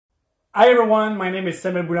Hi everyone, my name is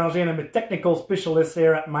Samuel Boulanger and I'm a technical specialist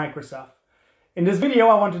here at Microsoft. In this video,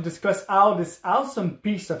 I want to discuss how this awesome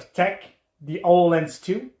piece of tech, the Hololens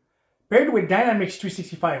 2, paired with Dynamics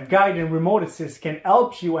 365 Guide and Remote Assist can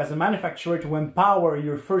help you as a manufacturer to empower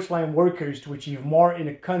your first-line workers to achieve more in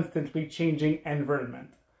a constantly changing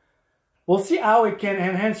environment. We'll see how it can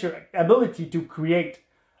enhance your ability to create,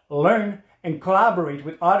 learn, and collaborate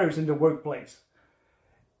with others in the workplace.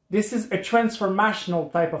 This is a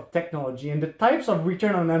transformational type of technology, and the types of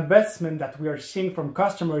return on investment that we are seeing from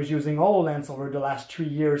customers using HoloLens over the last 3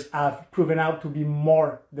 years have proven out to be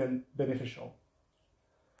more than beneficial.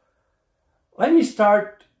 Let me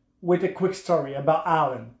start with a quick story about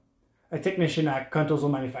Alan, a technician at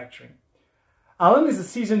Contoso Manufacturing. Alan is a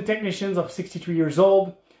seasoned technician of 63 years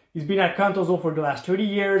old. He's been at Contoso for the last 30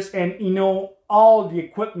 years, and he knows all the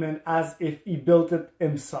equipment as if he built it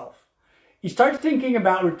himself. He started thinking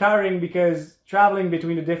about retiring because traveling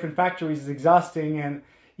between the different factories is exhausting, and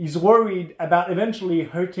he's worried about eventually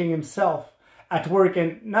hurting himself at work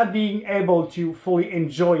and not being able to fully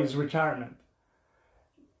enjoy his retirement.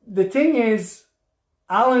 The thing is,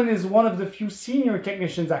 Alan is one of the few senior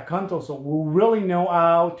technicians at Contoso who really know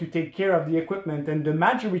how to take care of the equipment, and the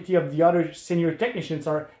majority of the other senior technicians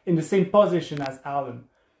are in the same position as Alan,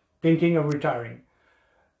 thinking of retiring.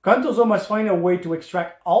 Contoso must find a way to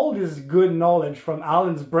extract all this good knowledge from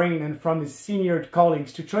Alan's brain and from his senior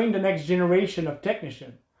colleagues to train the next generation of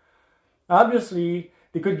technicians. Obviously,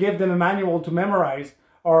 they could give them a manual to memorize,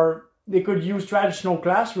 or they could use traditional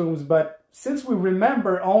classrooms, but since we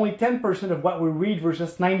remember only 10% of what we read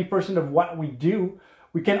versus 90% of what we do,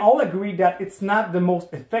 we can all agree that it's not the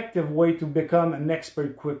most effective way to become an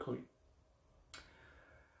expert quickly.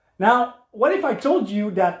 Now, what if I told you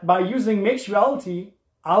that by using mixed reality,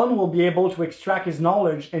 Alan will be able to extract his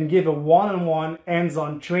knowledge and give a one-on-one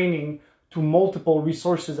hands-on training to multiple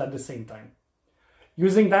resources at the same time.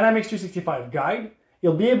 Using Dynamics 365 Guide,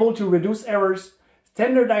 he'll be able to reduce errors,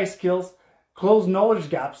 standardize skills, close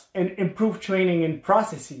knowledge gaps, and improve training in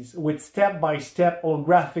processes with step-by-step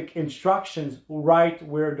holographic instructions right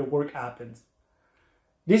where the work happens.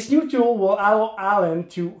 This new tool will allow Alan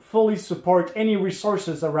to fully support any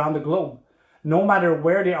resources around the globe, no matter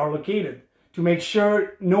where they are located, to make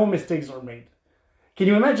sure no mistakes are made. Can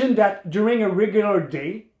you imagine that during a regular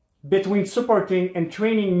day, between supporting and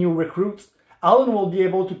training new recruits, Alan will be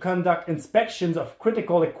able to conduct inspections of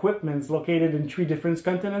critical equipment located in 3 different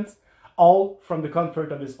continents, all from the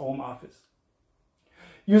comfort of his home office.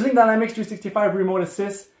 Using Dynamics 365 Remote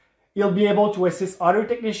Assist, he'll be able to assist other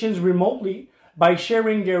technicians remotely by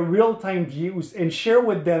sharing their real-time views and share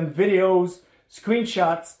with them videos,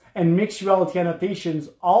 screenshots, and mixed reality annotations,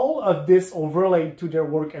 all of this overlaid to their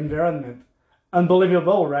work environment.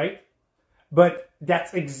 Unbelievable, right? But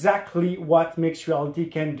that's exactly what mixed reality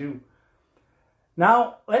can do.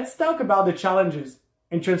 Now, let's talk about the challenges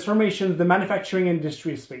and transformations the manufacturing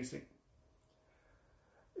industry is facing.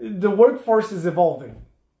 The workforce is evolving.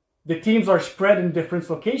 The teams are spread in different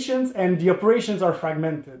locations and the operations are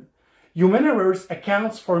fragmented. Human errors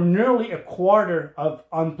accounts for nearly a quarter of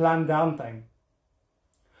unplanned downtime.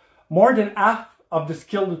 More than half of the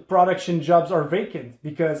skilled production jobs are vacant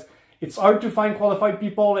because it's hard to find qualified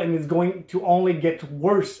people, and it's going to only get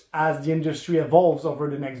worse as the industry evolves over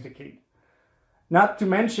the next decade. Not to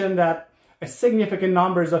mention that a significant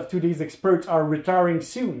numbers of today's experts are retiring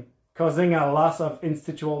soon, causing a loss of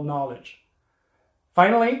institutional knowledge.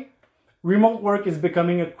 Finally, remote work is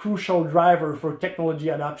becoming a crucial driver for technology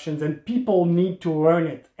adoptions, and people need to learn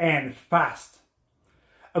it, and fast.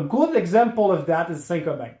 A good example of that is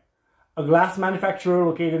Saint-Gobain, a glass manufacturer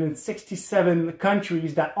located in 67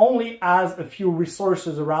 countries that only has a few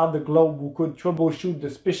resources around the globe who could troubleshoot the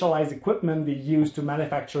specialized equipment they use to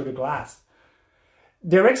manufacture the glass.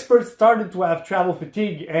 Their experts started to have travel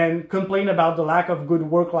fatigue and complain about the lack of good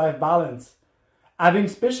work-life balance. Having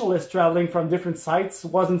specialists traveling from different sites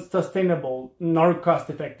wasn't sustainable nor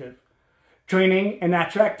cost-effective. Training and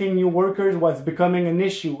attracting new workers was becoming an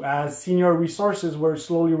issue as senior resources were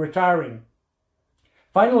slowly retiring.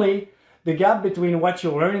 Finally, the gap between what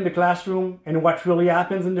you learn in the classroom and what really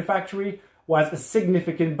happens in the factory was a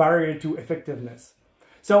significant barrier to effectiveness.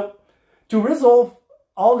 So, to resolve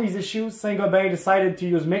all these issues, Saint-Gobain decided to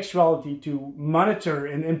use mixed reality to monitor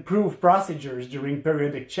and improve procedures during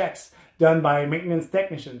periodic checks done by maintenance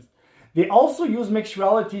technicians. They also use mixed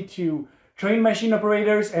reality to train machine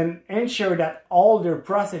operators and ensure that all their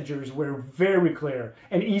procedures were very clear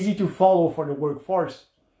and easy to follow for the workforce.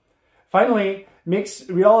 Finally, mixed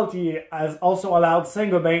reality has also allowed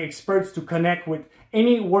Saint-Gobain experts to connect with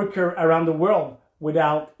any worker around the world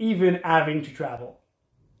without even having to travel.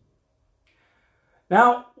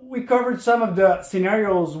 Now, we covered some of the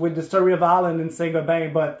scenarios with the story of Alan and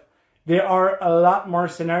Saint-Gobain, but there are a lot more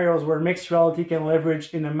scenarios where mixed reality can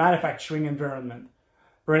leverage in a manufacturing environment.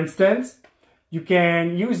 For instance, you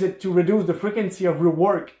can use it to reduce the frequency of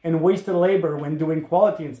rework and wasted labor when doing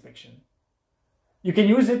quality inspection. You can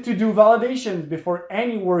use it to do validations before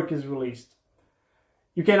any work is released.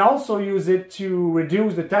 You can also use it to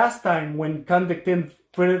reduce the task time when conducting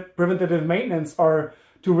preventative maintenance or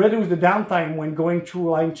to reduce the downtime when going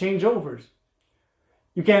through line changeovers.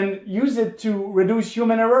 You can use it to reduce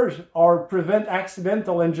human errors or prevent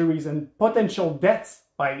accidental injuries and potential deaths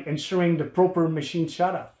by ensuring the proper machine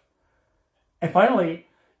shut-off. And finally,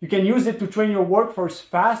 you can use it to train your workforce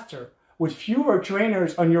faster with fewer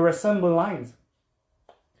trainers on your assembly lines.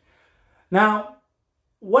 Now,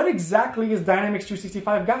 what exactly is Dynamics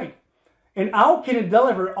 365 Guide? And how can it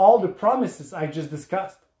deliver all the promises I just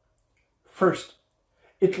discussed? First,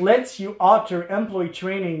 it lets you author employee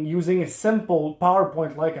training using a simple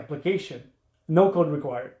PowerPoint-like application. No code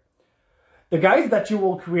required. The guides that you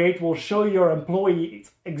will create will show your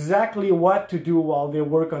employees exactly what to do while they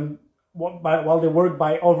work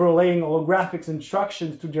by overlaying holographic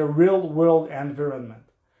instructions to their real-world environment.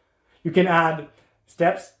 You can add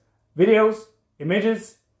steps, videos,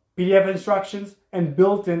 images, PDF instructions, and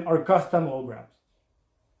built-in or custom holograms.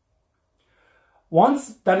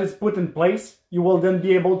 Once that is put in place, you will then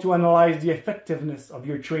be able to analyze the effectiveness of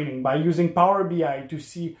your training by using Power BI to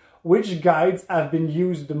see which guides have been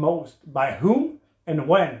used the most, by whom, and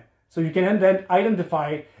when, so you can then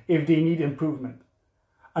identify if they need improvement.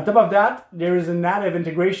 On top of that, there is a native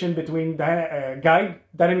integration between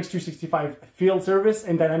Dynamics 365 Field Service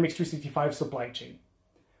and Dynamics 365 Supply Chain.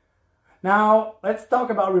 Now, let's talk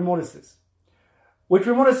about remote assist. With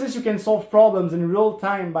remote assist, you can solve problems in real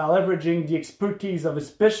time by leveraging the expertise of a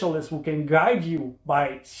specialist who can guide you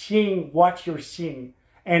by seeing what you're seeing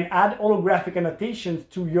and add holographic annotations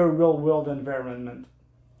to your real-world environment.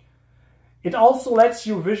 It also lets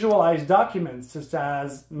you visualize documents such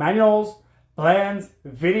as manuals, plans,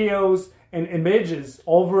 videos, and images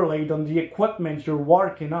overlaid on the equipment you're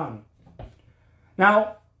working on.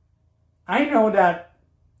 Now, I know that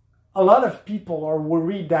a lot of people are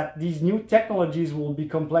worried that these new technologies will be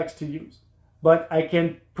complex to use, but I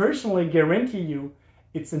can personally guarantee you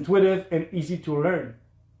it's intuitive and easy to learn.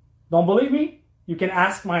 Don't believe me? You can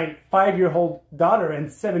ask my 5-year-old daughter and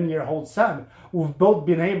 7-year-old son, who've both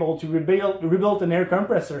been able to rebuild an air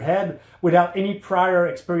compressor head without any prior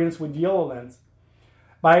experience with the Hololens.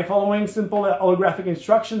 By following simple holographic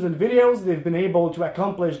instructions and videos, they've been able to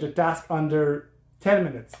accomplish the task under 10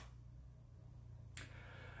 minutes.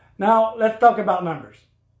 Now, let's talk about numbers.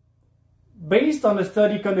 Based on a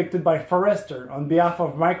study conducted by Forrester on behalf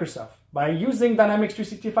of Microsoft, by using Dynamics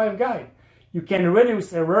 365 Guide, you can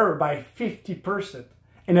reduce error by 50%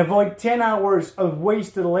 and avoid 10 hours of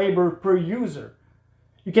wasted labor per user.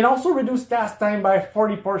 You can also reduce task time by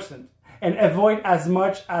 40% and avoid as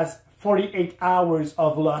much as 48 hours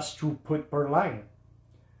of lost throughput per line.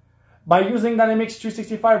 By using Dynamics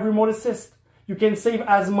 365 Remote Assist, you can save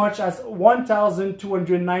as much as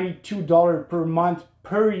 $1,292 per month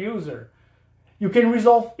per user. You can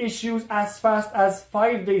resolve issues as fast as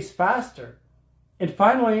 5 days faster. And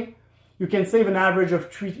finally, you can save an average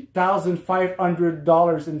of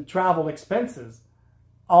 $3,500 in travel expenses,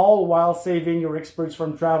 all while saving your experts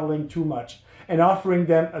from traveling too much and offering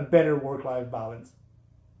them a better work-life balance.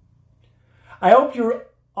 I hope you're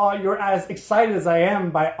as excited as I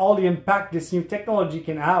am by all the impact this new technology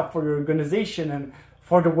can have for your organization and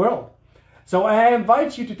for the world. So I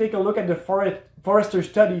invite you to take a look at the Forrester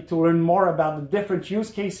study to learn more about the different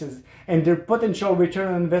use cases and their potential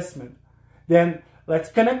return on investment. Then let's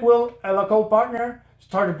connect with a local partner,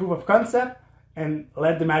 start a proof of concept, and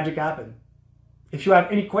let the magic happen. If you have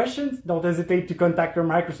any questions, don't hesitate to contact your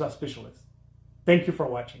Microsoft specialist. Thank you for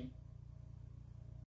watching.